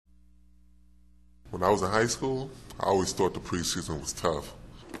When I was in high school, I always thought the preseason was tough.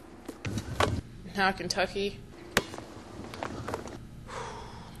 Now Kentucky,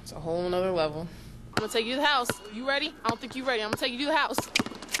 it's a whole nother level. I'm gonna take you to the house. You ready? I don't think you ready. I'm gonna take you to the house.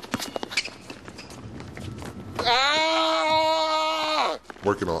 Ah!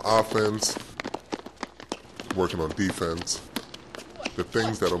 Working on offense, working on defense, the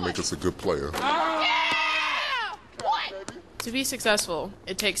things that'll make us a good player. Yeah! What? To be successful,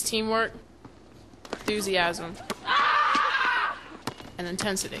 it takes teamwork, enthusiasm, and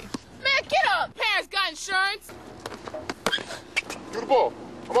intensity. Man, get up! Parents got insurance! Get the ball.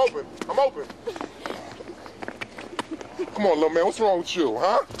 I'm open. I'm open. Come on, little man. What's wrong with you,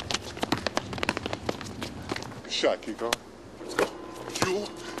 huh? Good shot, Kiko. Let's go. You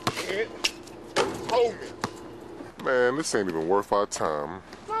can't hold me. Man, this ain't even worth our time.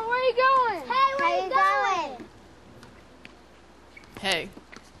 Mom, where you going? Hey, where you going? Hey,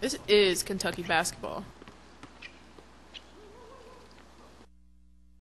 this is Kentucky basketball.